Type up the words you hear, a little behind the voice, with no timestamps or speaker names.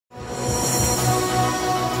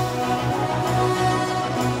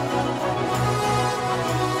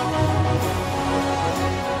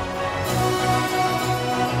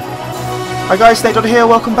Hi guys, SnakeDoctor here.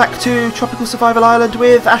 Welcome back to Tropical Survival Island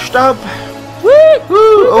with AshDubh. Woo!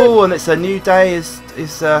 Oh, and it's a new day is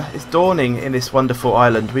dawning in this wonderful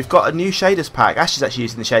island. We've got a new shaders pack. Ash is actually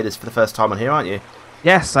using the shaders for the first time on here, aren't you?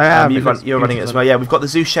 Yes, I am. You're running it as well. Yeah, we've got the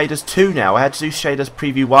Zeus Shaders 2 now. I had Zeus Shaders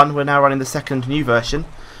Preview 1. We're now running the second new version.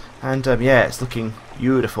 And yeah, it's looking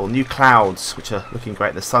beautiful. New clouds, which are looking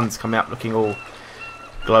great. The sun's coming up looking all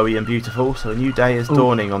glowy and beautiful. So a new day is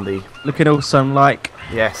dawning on the... Looking all sun-like.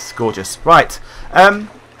 Yes, gorgeous. Right. Haven't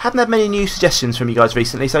had many new suggestions from you guys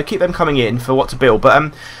recently, so keep them coming in for what to build.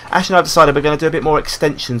 But Ash and I have decided we're going to do a bit more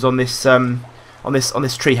extensions on this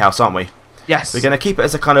treehouse, aren't we? Yes. We're going to keep it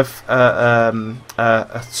as a kind of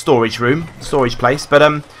a storage room, storage place.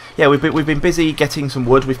 But yeah, we've been busy getting some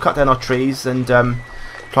wood. We've cut down our trees and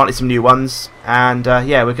planted some new ones. And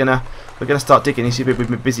yeah, we're gonna start digging. You see, we've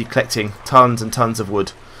been busy collecting tons and tons of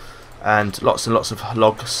wood and lots of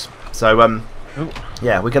logs. So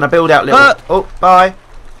yeah, we're gonna build out little. Oh, bye.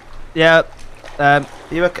 Yeah. Are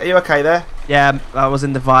you okay there? Yeah, I was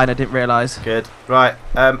in the vine. I didn't realise. Good. Right.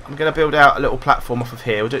 I'm going to build out a little platform off of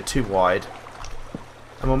here. We'll do it too wide,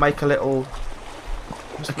 and we'll make a little.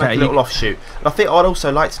 Make a little offshoot. And I think what I'd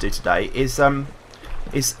also like to do today is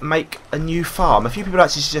make a new farm. A few people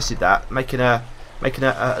actually suggested that making an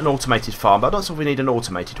automated farm, but I'm not sure if we need an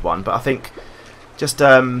automated one. But I think just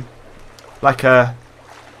like a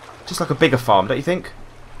bigger farm, don't you think?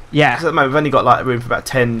 Yeah. Because at the moment we've only got like room for about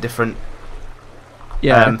 10 different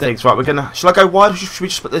things. Right, we're gonna. Shall I go wide? Or should we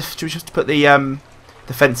just put this? Should we just put the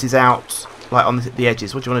fences out like on the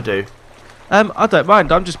edges? What do you want to do? I don't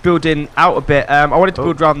mind. I'm just building out a bit. I wanted to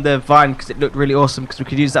build around the vine because it looked really awesome. Because we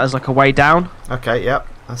could use that as like a way down. Okay. Yep.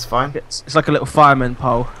 That's fine. It's like a little fireman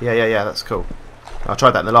pole. Yeah. That's cool. I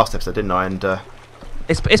tried that in the last episode, didn't I? And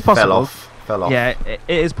it's possible. Fell off. Yeah, it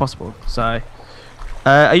is possible. So,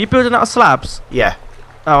 are you building out of slabs? Yeah.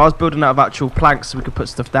 Oh, I was building out of actual planks so we could put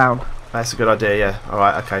stuff down. That's a good idea. Yeah. All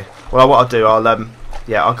right. Okay. Well, what I'll do, I'll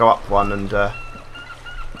go up one and.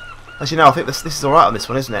 Actually, no. I think this is all right on this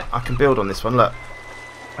one, isn't it? I can build on this one. Look.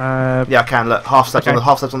 Yeah, I can. Look, half slabs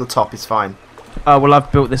on the top is fine. Oh well,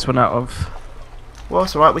 I've built this one out of. Well,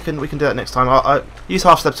 it's all right. We can do that next time. I'll use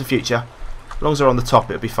half slabs for future. As long as they're on the top,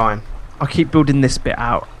 it'll be fine. I'll keep building this bit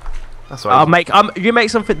out. That's all right. You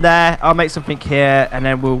make something there. I'll make something here, and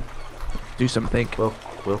then we'll do something.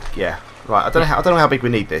 Yeah. Right. I don't know how big we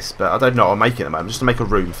need this, but I don't know what I'm making at the moment. Just to make a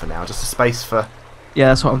room for now, just a space for. Yeah,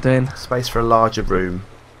 that's what I'm doing. Space for a larger room.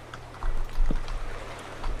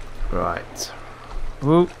 Right.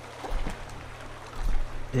 Ooh.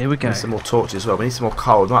 Here we go. Need some more torches as well. We need some more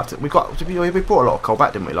coal. We brought a lot of coal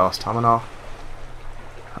back, didn't we, last time on our?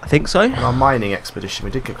 I think so. On our mining expedition, we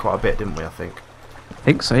did get quite a bit, didn't we? I think. I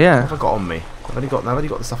think so. Yeah. What have I got on me? I've only got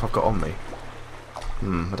the stuff I've got on me.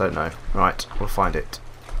 I don't know. Right, we'll find it.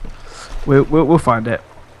 We'll find it.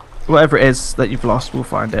 Whatever it is that you've lost, we'll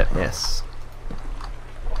find it. Yes.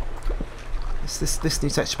 This new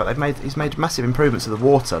texture pack, he's made massive improvements to the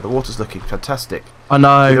water. The water's looking fantastic. I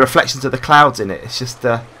know. With the reflections of the clouds in it, it's just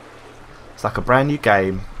it's like a brand new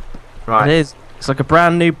game. Right. It is. It's like a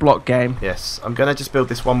brand new block game. Yes. I'm gonna just build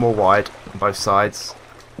this one more wide on both sides.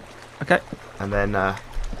 Okay. And then I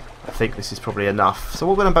think this is probably enough. So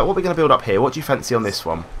what we're gonna build up here? What do you fancy on this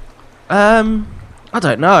one? I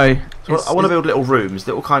don't know. So I want to build little rooms,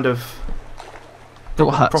 little kind of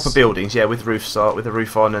little huts, proper buildings, yeah, with roofs with a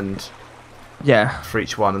roof on and for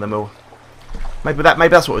each one, and then we'll maybe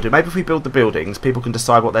that's what we'll do. Maybe if we build the buildings, people can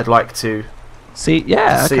decide what they'd like to see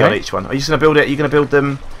on each one. Are you just gonna build it? Are you gonna build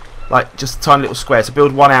them like just tiny little squares? So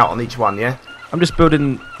build one out on each one, yeah. I'm just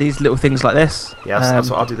building these little things like this. Yeah,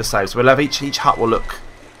 that's what I'll do the same. So we'll have each hut will look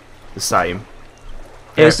the same.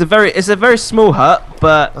 Yeah. It's a very small hut,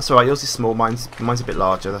 but that's alright. Yours is small. Mine's a bit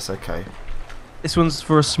larger. That's okay. This one's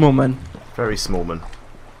for a small man. Very small man.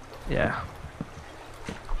 Yeah.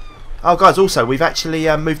 Oh, guys! Also, we've actually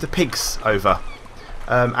moved the pigs over.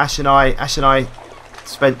 Ash and I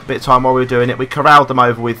spent a bit of time while we were doing it. We corralled them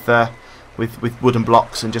over with wooden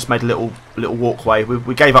blocks and just made a little walkway.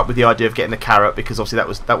 We gave up with the idea of getting the carrot because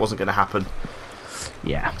obviously that wasn't going to happen.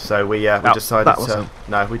 Yeah. So we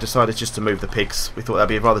decided just to move the pigs. We thought that'd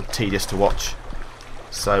be rather tedious to watch.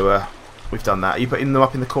 So we've done that. Are you putting them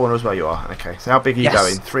up in the corner as well? You are. Okay. So how big are you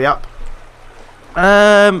going? 3 up?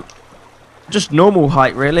 Just normal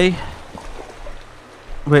height really.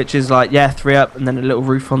 Which is like 3 up and then a little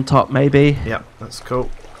roof on top maybe. Yep, that's cool.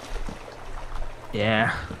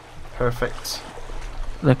 Yeah. Perfect.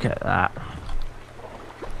 Look at that.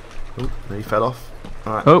 Oh, he fell off.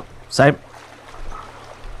 All right. Oh, same.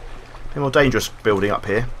 A more dangerous building up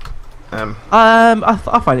here.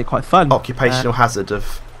 I find it quite fun. Occupational hazard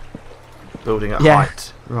of building at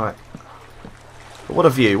height. Right. But what a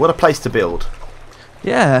view! What a place to build.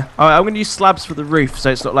 Yeah. Alright, I'm going to use slabs for the roof, so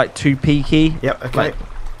it's not like too peaky. Yep. Okay. Like,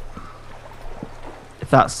 if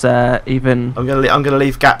that's even. I'm gonna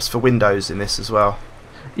leave gaps for windows in this as well.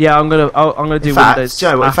 Yeah, I'm gonna do windows. Do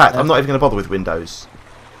you know what? In fact, I'm not even gonna bother with windows.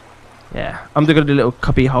 Yeah, I'm gonna do little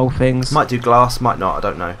cubby hole things. Might do glass, might not. I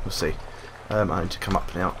don't know. We'll see. I need to come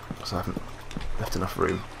up now because I haven't left enough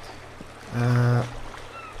room.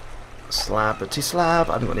 Slab, slab.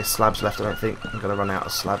 I haven't got any slabs left. I don't think. I'm gonna run out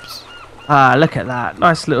of slabs. Ah, look at that!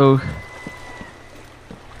 Nice little.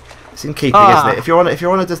 It's in keeping, isn't it? If you're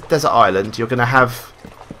on a desert island, you're gonna have.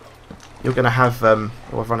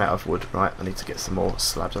 Oh, I've run out of wood. Right, I need to get some more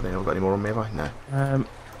slabs. I think I've got any more on me, have I? No.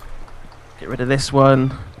 Get rid of this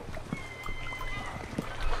one.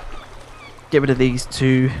 Get rid of these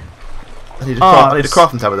two. I need a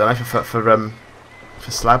crafting table, don't I,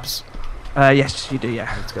 for slabs? Yes, you do.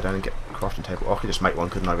 Yeah. I need to go down and get a crafting table. Oh, I could just make one,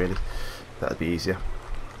 couldn't I? Really? That'd be easier.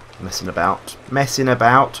 Messing about.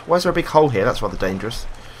 Why is there a big hole here? That's rather dangerous.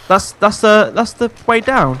 That's the way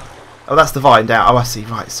down. Oh, that's the vine down. Oh, I see.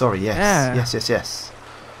 Right. Sorry. Yes. Yeah. Yes.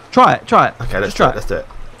 Try it. Okay, let's try it. Let's do it.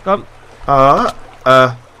 Come.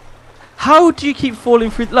 How do you keep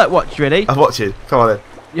falling through? Look, watch. You ready? I've watched you. Come on then.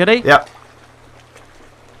 You ready? Yep.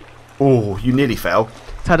 Oh, you nearly fell.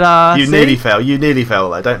 Ta-da! You nearly fell. You nearly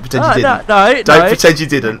fell though. Don't pretend you didn't. No. Don't pretend you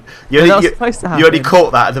didn't. You only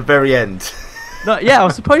caught that at the very end. No, yeah, I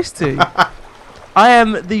was supposed to. I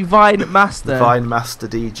am the Vine Master. Vine Master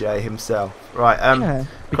DJ himself. Right. Yeah.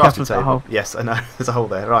 Be crafting careful table. hole. Yes, I know. There's a hole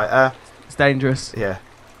there. Right. It's dangerous. Yeah.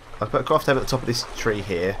 I'll put a craft table at the top of this tree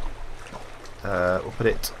here. We'll put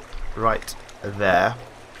it right there.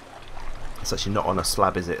 It's actually not on a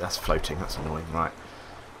slab, is it? That's floating. That's annoying. Right.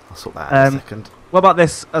 I'll sort that out in a second. What about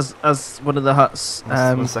this as one of the huts?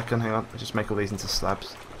 1 second. Hang on. I'll just make all these into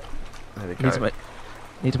slabs. There we go.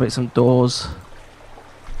 Need to make some doors.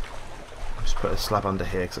 I'll just put a slab under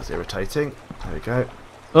here because that's irritating. There we go.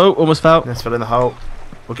 Oh, almost fell. Let's fill in the hole.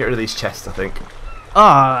 We'll get rid of these chests, I think.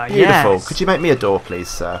 Ah, beautiful. yes. Could you make me a door, please,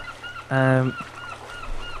 sir?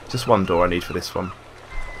 Just Just one door I need for this one.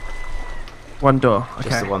 one door. Okay.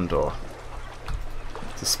 Just the one door.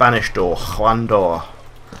 It's a Spanish door. One door.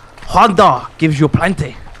 Honda gives you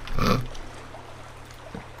plenty.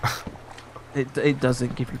 It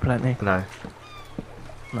doesn't give you plenty. No.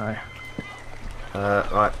 No.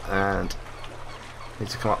 Right, and need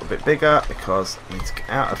to come up a bit bigger because I need to get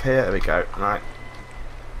out of here. There we go. Right.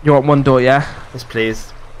 You want one door, yeah? Yes,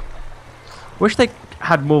 please. Wish they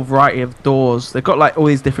had more variety of doors. They've got like all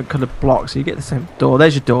these different coloured blocks, so you get the same door.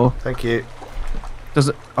 There's your door. Thank you. Does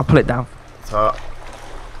it? I'll pull it down. So,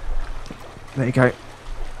 There you go.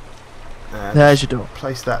 There's your door.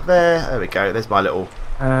 Place that there. There we go. There's my little.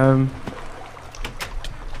 Oh,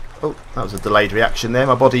 that was a delayed reaction there.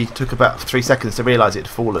 My body took about 3 seconds to realise it had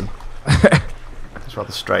fallen. It's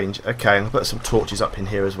rather strange. Okay, I'll put some torches up in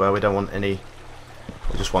here as well. We don't want any.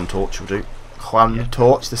 Or just one torch will do. Juan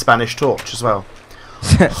torch, the Spanish torch as well.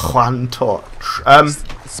 Juan torch.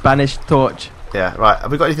 Spanish torch. Yeah, right.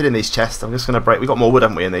 Have we got anything in these chests? I'm just going to break. We got more wood,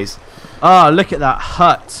 haven't we, in these? Ah, look at that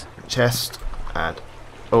hut. Chest and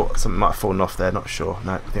oh, something might have fallen off there. Not sure.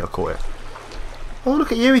 No, I think I caught it. Oh,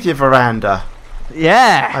 look at you with your veranda.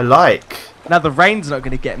 Yeah. I like. Now the rain's not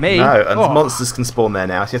going to get me. No, and monsters can spawn there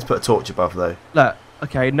now. So you have to put a torch above though. Look.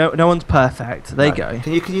 Okay. No one's perfect. There you go.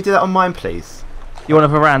 Can you do that on mine, please? You want a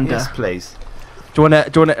veranda? Yes, please. Do you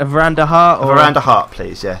want a veranda hut or a veranda hut,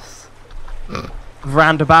 please? Yes.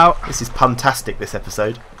 Roundabout. This is puntastic. This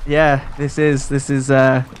episode. Yeah, this is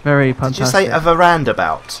very puntastic. Did you say a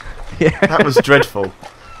verandabout? Yeah. That was dreadful.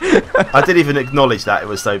 I didn't even acknowledge that it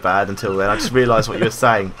was so bad until then. I just realised what you were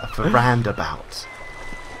saying. A verandabout.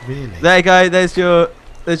 Really? There you go. There's your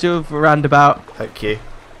verandabout. Thank you.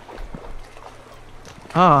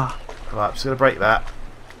 Ah. Right, I'm just going to break that.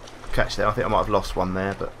 Catch there. I think I might have lost one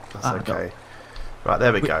there, but that's okay. Right,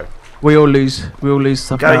 there we go. We all lose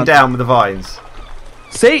stuff. Going down with the vines.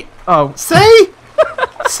 See? Oh. See?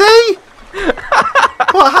 See?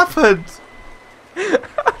 What happened?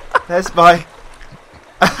 There's my.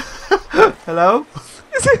 Hello?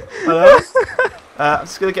 Hello? I'm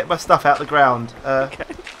just going to get my stuff out the ground. Okay.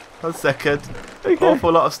 1 second. Okay.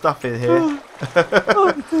 Awful lot of stuff in here.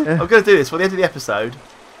 I'm going to do this for the end of the episode.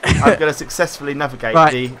 I'm going to successfully navigate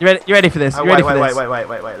the. You ready for this? Oh, wait.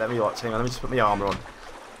 Let me watch. Hang on. Let me just put my armour on.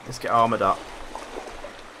 Let's get armoured up.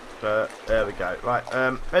 There we go. Right.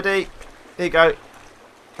 Ready? Here you go.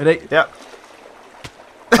 Ready? Yep.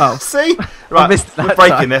 Oh. See? Right. We're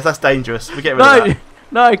breaking this. That's dangerous. We get rid of that.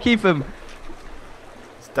 No, keep them.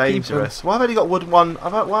 It's dangerous. Why have I only got one?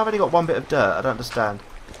 Why have I only got one bit of dirt? I don't understand.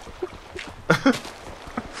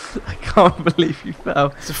 I can't believe you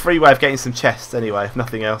fell. It's a free way of getting some chests anyway, if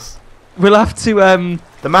nothing else. We'll have to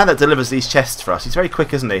The man that delivers these chests for us, he's very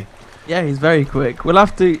quick, isn't he? yeah, he's very quick. We'll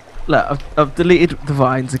have to look. I've deleted the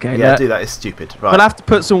vines again. Yeah, do that. It's stupid. Right. We'll have to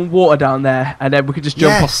put some water down there, and then we can just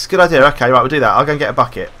jump off. Yes, good idea. Okay, right, we'll do that. I'll go and get a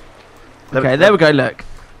bucket. Okay, there we go. Look,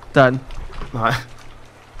 done. Right.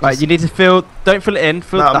 Right, you need to fill. Don't fill it in.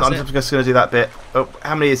 Fill. No, I'm it. just going to do that bit. Oh,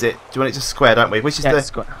 how many is it? Do you want it just square, don't we? Which is the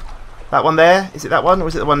square. that one there? Is it that one, or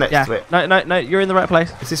is it the one next to it? No. You're in the right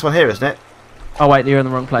place. It's this one here, isn't it? Oh wait, you're in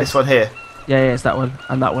the wrong place. This one here. Yeah, it's that one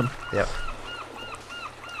and that one. Yep.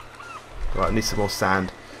 Right, I need some more sand.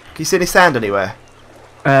 Can you see any sand anywhere?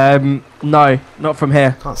 No, not from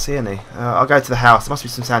here. Can't see any. I'll go to the house. There must be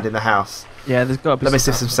some sand in the house. Yeah, there's got to be. Let me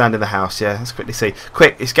see some sand in the house. Yeah, let's quickly see.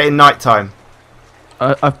 Quick, it's getting night time.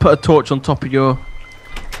 I've put a torch on top of your.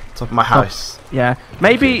 Top of my house. Yeah,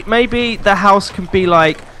 maybe the house can be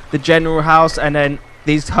like the general house, and then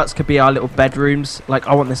these huts could be our little bedrooms. Like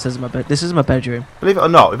I want this as my bed. This is my bedroom. Believe it or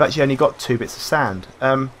not, we've actually only got 2 bits of sand.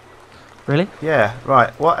 Really? Yeah.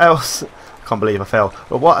 Right. What else? I can't believe I fell.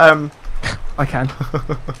 But what? I can.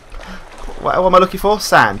 What am I looking for?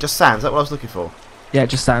 Sand. Just sand. Is that what I was looking for? Yeah,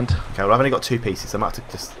 just sand. Okay. Well, I've only got 2 pieces. I might have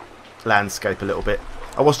to just landscape a little bit.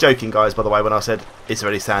 I was joking, guys. By the way, when I said is there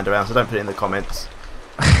any sand around, so don't put it in the comments.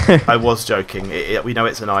 I was joking. We know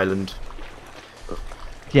it's an island.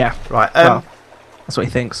 Yeah. Right. Well, that's what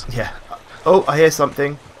he thinks. Yeah. Oh, I hear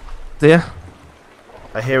something. Do you?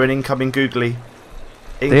 I hear an incoming googly.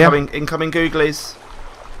 Incoming googlies.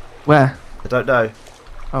 Where? I don't know.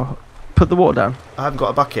 Oh, put the water down. I haven't got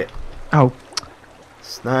a bucket. Oh,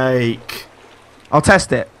 Snake. I'll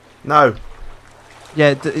test it. No.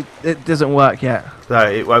 Yeah, it doesn't work yet. No,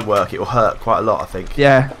 it won't work. It will hurt quite a lot, I think.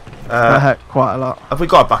 Yeah, that hurt quite a lot. Have we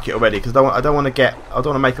got a bucket already? Because I don't want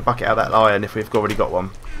to make a bucket out of that iron if we've already got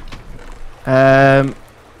one.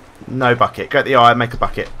 No bucket. Get the iron, make a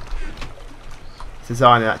bucket. There's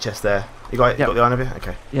iron in that chest there. You got it? Yep. You got the iron over here?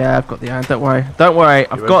 Okay. Yeah, I've got the iron. Don't worry. Don't worry.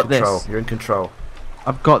 I've got this. You're in control.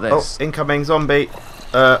 I've got this. Oh, incoming zombie.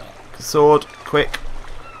 Sword, quick.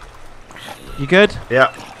 You good?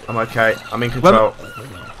 Yeah, I'm okay. I'm in control.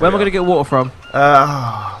 Where am I going to get water from?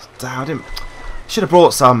 Oh, damn! I didn't. Should have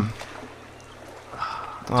brought some.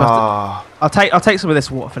 Oh. I'll take some of this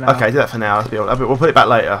water for now. Okay, do that for now. We'll put it back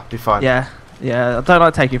later. Be fine. Yeah. I don't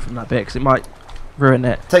like taking from that bit because it might ruin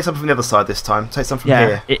it. Take some from the other side this time. Take some from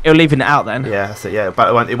here. It'll leaving it out then. Yeah, that's it. Yeah,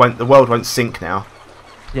 but it won't. The world won't sink now.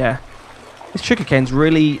 Yeah. This sugarcane's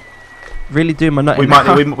really doing my nut.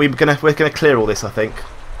 We're gonna clear all this, I think.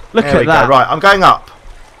 Look at that. Go. Right, I'm going up.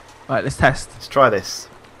 Right, let's test. Let's try this.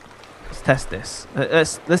 Let's test this.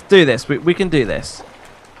 Let's do this. We can do this.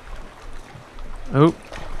 Oh,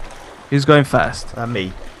 who's going first?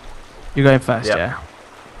 Me. You're going first, Yep. yeah.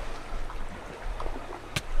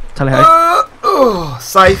 Tally ho.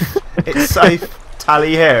 Safe. It's safe.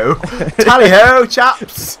 Tally ho. Tally ho,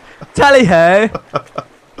 chaps. Tally ho.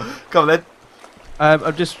 Come on then.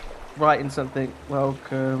 I'm just writing something.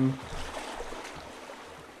 Welcome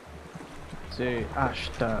to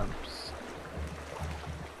AshDubh's.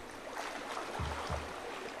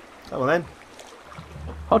 Come on then.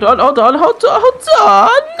 Hold on. Come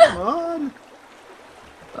on.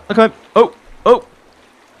 Okay. Oh.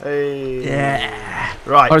 Hey. Yeah.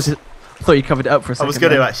 Right. I thought you covered it up for a second. I was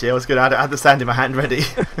going to actually. I had the sand in my hand ready.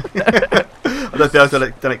 I don't think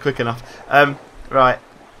I've done it quick enough. Right.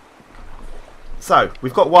 So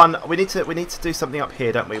we've got one. We need to do something up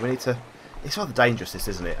here, don't we? It's rather dangerous, this,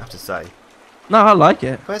 isn't it? I have to say. No, I like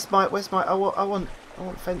it. Where's my? I want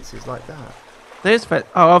fences like that. There's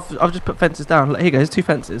Oh, I've just put fences down. Here you go. There's 2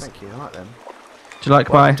 fences. Thank you. I like them. Do you like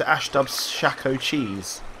Welcome to AshDubb's Shaco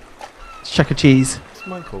Cheese. Shack of cheese? What's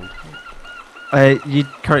mine called? You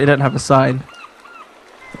currently don't have a sign.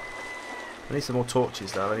 I need some more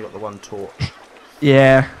torches though. I've only got the one torch.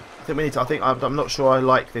 Yeah. I think we need to. I'm not sure I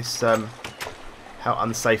like this. How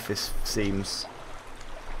unsafe this seems.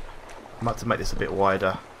 I might have to make this a bit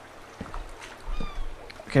wider.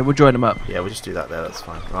 Okay, we'll join them up. Yeah, we'll just do that there. That's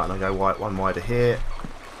fine. Right, and I'll go one wider here.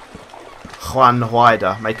 Juan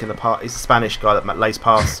Wider, making the part. He's a Spanish guy that lays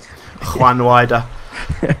past. Juan Wider.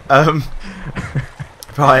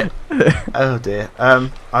 Right. Oh dear. I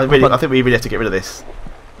think we really have to get rid of this.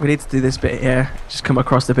 We need to do this bit here. Just come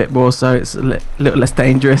across a bit more, so it's a little less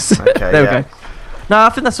dangerous. Okay. There we go. No, I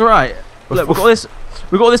think that's all right. Look, we've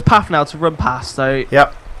got this path now to run past. So.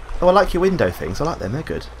 Yep. Oh, I like your window things. I like them. They're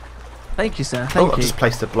good. Thank you, sir. Thank you. I've just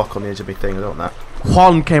placed a block on the edge of my thing. I don't want that.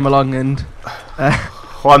 Juan came along and.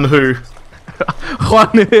 Juan who?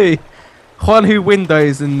 Juan who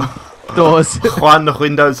windows and doors. Juan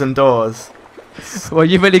windows and doors. Well,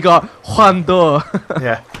 you've only got Juan door.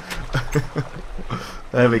 Yeah.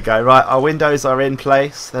 There we go. Right, our windows are in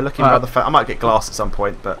place. They're looking rather fat. I might get glass at some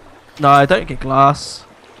point, but no, don't get glass.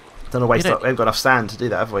 Don't waste up. We haven't got enough sand to do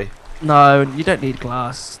that, have we? No, you don't need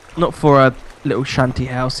glass. Not for a little shanty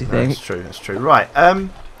housey thing. That's true. That's true. Right.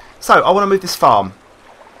 So I want to move this farm.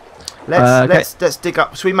 Let's dig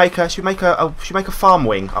up. Should we make a farm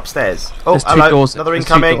wing upstairs? Oh, There's hello. two doors. Another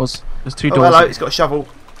incoming. There's two Oh, doors. hello. He's got a shovel.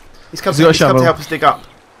 He's come to help us dig up.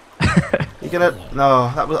 You're gonna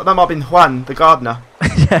that might have been Juan, the gardener.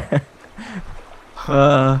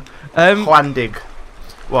 Yeah. Juan dig.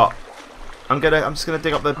 What? I'm just gonna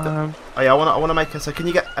dig up the. Oh yeah, I wanna make a. So have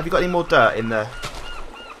you got any more dirt in there?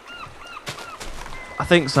 I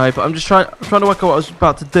think so, but I'm trying to work out what I was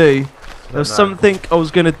about to do. There was something I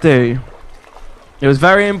was gonna do. It was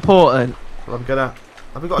very important. Well, have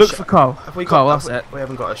we got Look for coal. Coal, that's it. We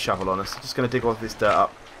haven't got a shovel on us. I'm just gonna dig all this dirt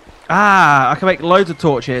up. Ah, I can make loads of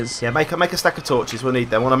torches. Yeah, make a stack of torches. We'll need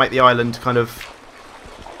them. I want to make the island kind of.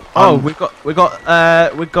 Oh, we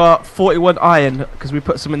got 41 iron because we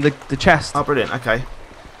put some in the chest. Oh, brilliant. Okay.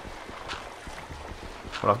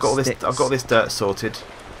 Well, I've got all this dirt sorted,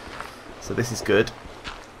 so this is good.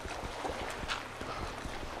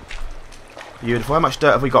 Beautiful. How much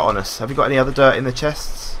dirt have we got on us? Have we got any other dirt in the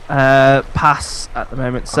chests? Pass at the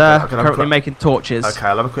moment, sir. Okay, currently making torches. Okay,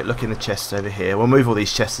 I'll have a quick look in the chests over here. We'll move all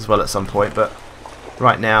these chests as well at some point, but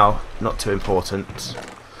right now, not too important.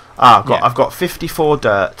 I've got 54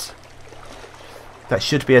 dirt. That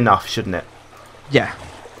should be enough, shouldn't it? Yeah.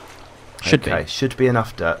 Should be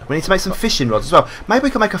enough dirt. We need to make some fishing rods as well. Maybe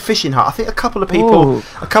we can make a fishing hut. I think a couple of people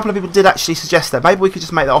did actually suggest that. Maybe we could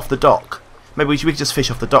just make that off the dock. Maybe we could just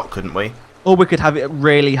fish off the dock, couldn't we? Or we could have it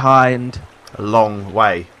really high and a long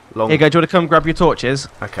way. Here you go. Do you want to come grab your torches?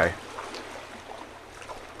 Okay.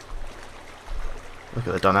 Look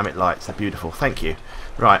at the dynamic lights. They're beautiful. Thank you.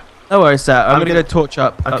 Right. No worries, sir. I'm gonna go torch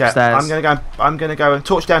up upstairs. I'm gonna go and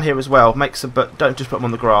torch down here as well. Make some, but don't just put them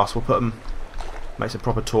on the grass. We'll put them. Make some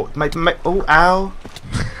proper torch. Oh, ow!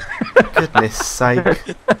 Goodness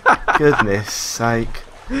sake! Goodness sake!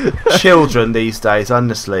 Children these days,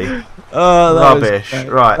 honestly. Oh, that rubbish. Was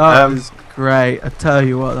right. That was great. I tell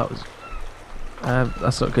you what, that was.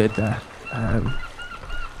 That's not good there.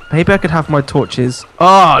 Maybe I could have my torches.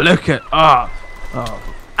 Oh, look at. Oh.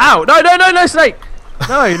 Ow! No, snake!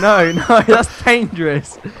 No, that's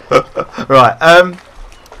dangerous. Right. I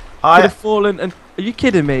could have fallen and. Are you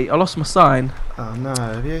kidding me? I lost my sign. Oh no,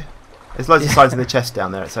 have you? There's loads of signs in the chest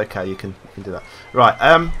down there. It's okay. You can do that. Right.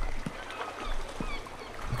 I'm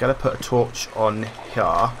gonna put a torch on here.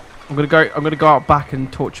 I'm gonna go out back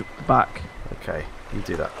and torch the back. Okay, you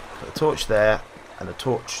do that. Put a torch there and a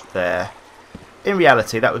torch there. In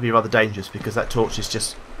reality, that would be rather dangerous because that torch is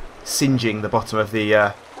just singeing the bottom of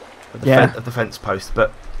the fence post.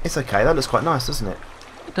 But it's okay. That looks quite nice, doesn't it?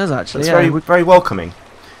 It does actually. It's very welcoming.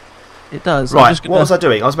 It does. Right. What was I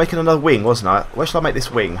doing? I was making another wing, wasn't I? Where shall I make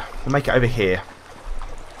this wing? I'll make it over here.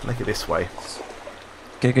 Make it this way.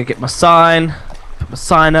 Gonna go get my sign. Put my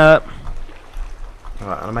sign up.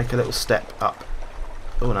 Alright, I'll make a little step up.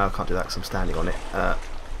 Oh no, I can't do that because I'm standing on it.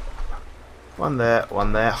 One there,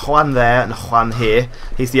 Juan there, and Juan here.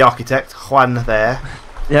 He's the architect. Juan there.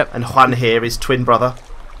 Yep. And Juan here is twin brother.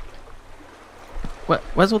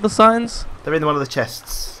 Where's all the signs? They're in one of the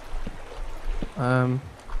chests.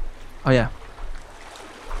 Oh yeah.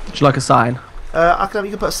 Would you like a sign? You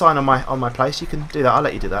can put a sign on my place. You can do that. I'll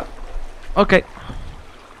let you do that. Okay.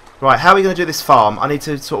 Right. How are we going to do this farm? I need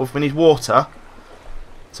to we need water.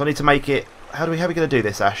 So I need to make it. How are we going to do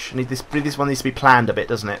this, Ash? This one needs to be planned a bit,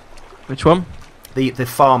 doesn't it? Which one? The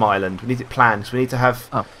farm island. We need it planned. So we need to have.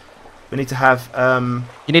 Oh. We need to have.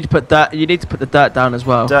 You need to put that. You need to put the dirt down as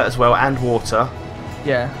well. Dirt as well and water.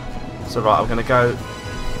 Yeah. So right, I'm going to go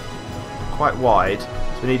quite wide.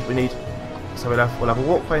 So we need. So we'll have a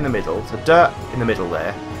walkway in the middle. So dirt in the middle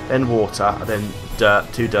there, then water, and then dirt,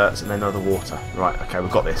 two dirts, and then another water. Right. Okay,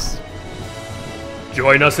 we've got this.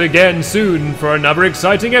 Join us again soon for another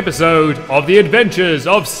exciting episode of the adventures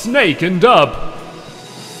of Snake and Dub.